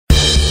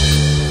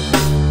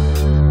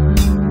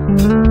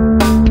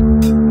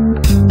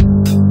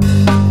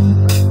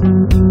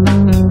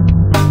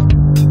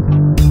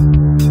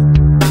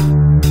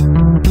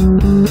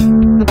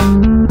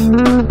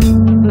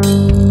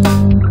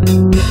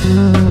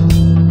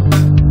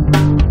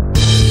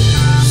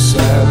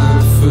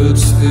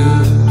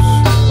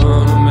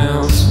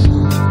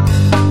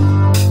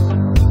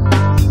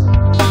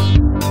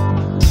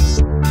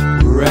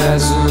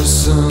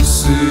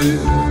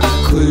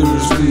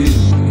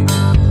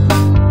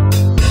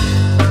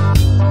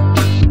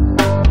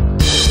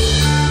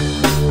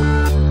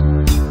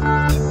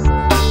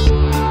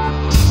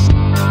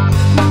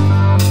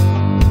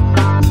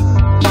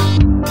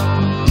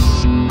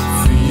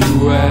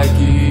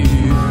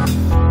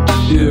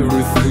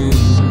within.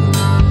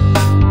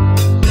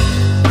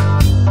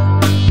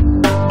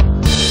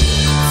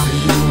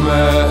 Feel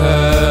my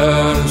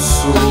heart and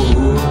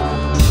soul.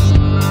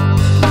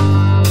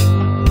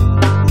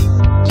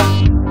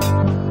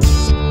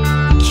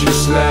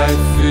 Just like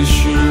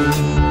fishing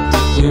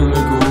in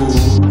a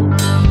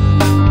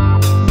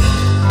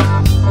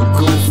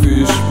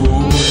goldfish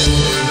bowl.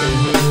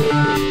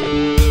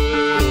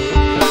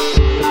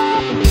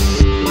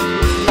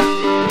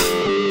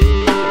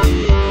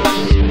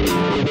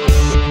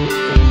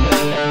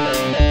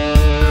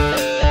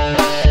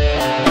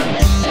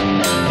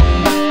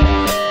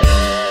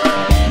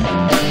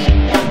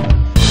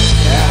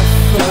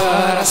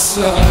 I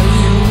saw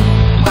you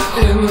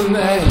in the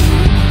night.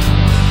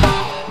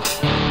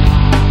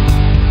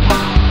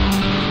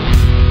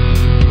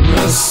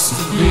 Must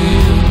have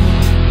been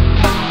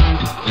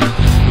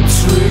a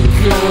trick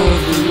of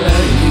the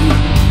light.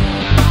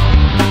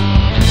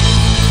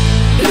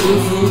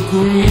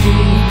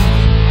 Evergreen,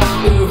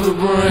 ever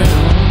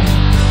brown.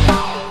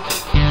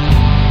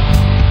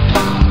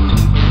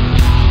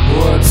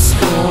 What's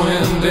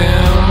going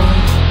down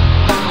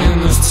in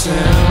this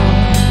town?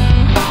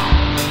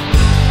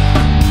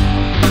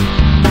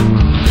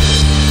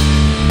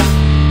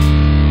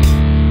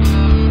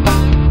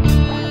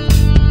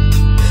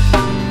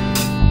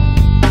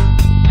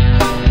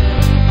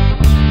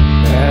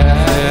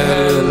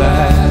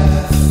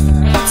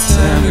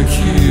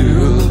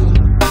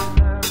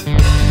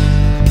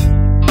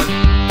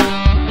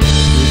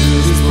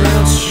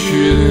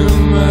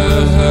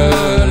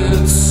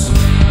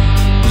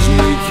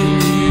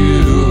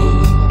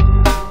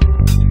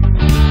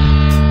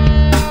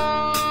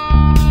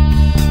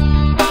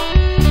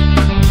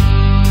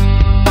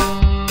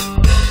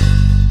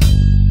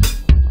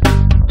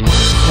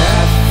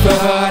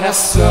 Thought I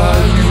saw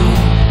you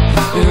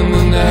in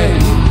the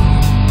night.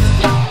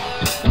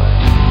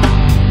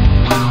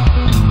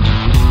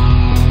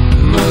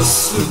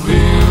 Must have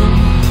been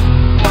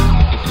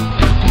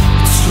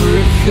a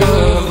trick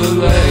of the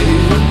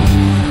light.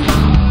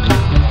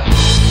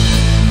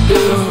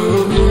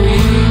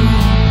 Evergreen,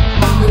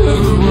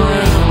 ever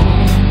brown.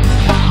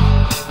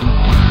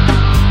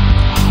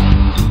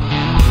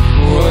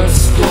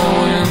 What's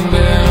going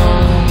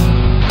down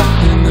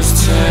in this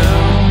town?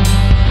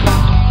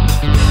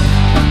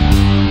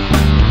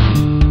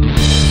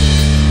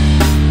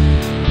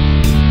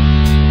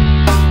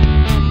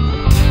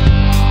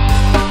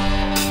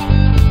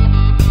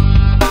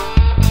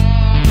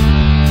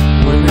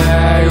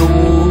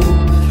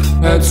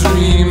 I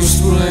dream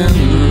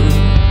splendor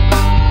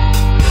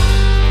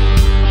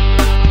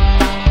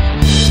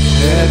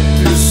had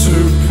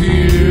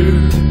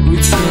disappeared,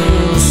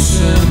 eternal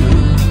center.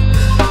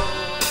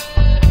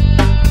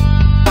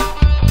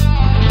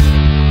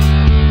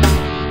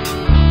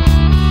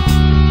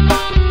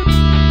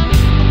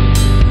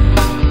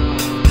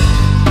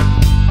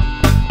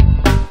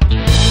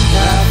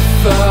 I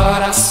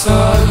thought I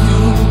saw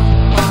you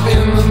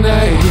in the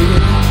night.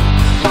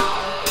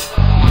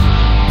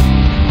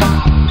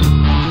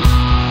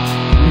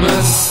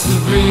 Must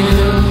have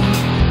been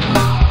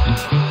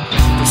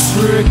a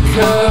trick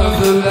of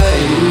the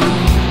light.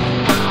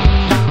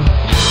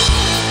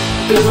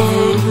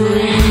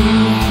 Evergreen,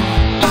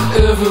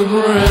 ever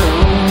brown.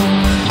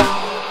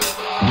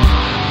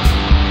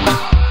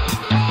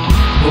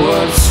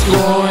 What's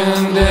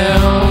going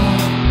down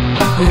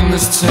in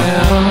this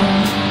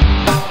town?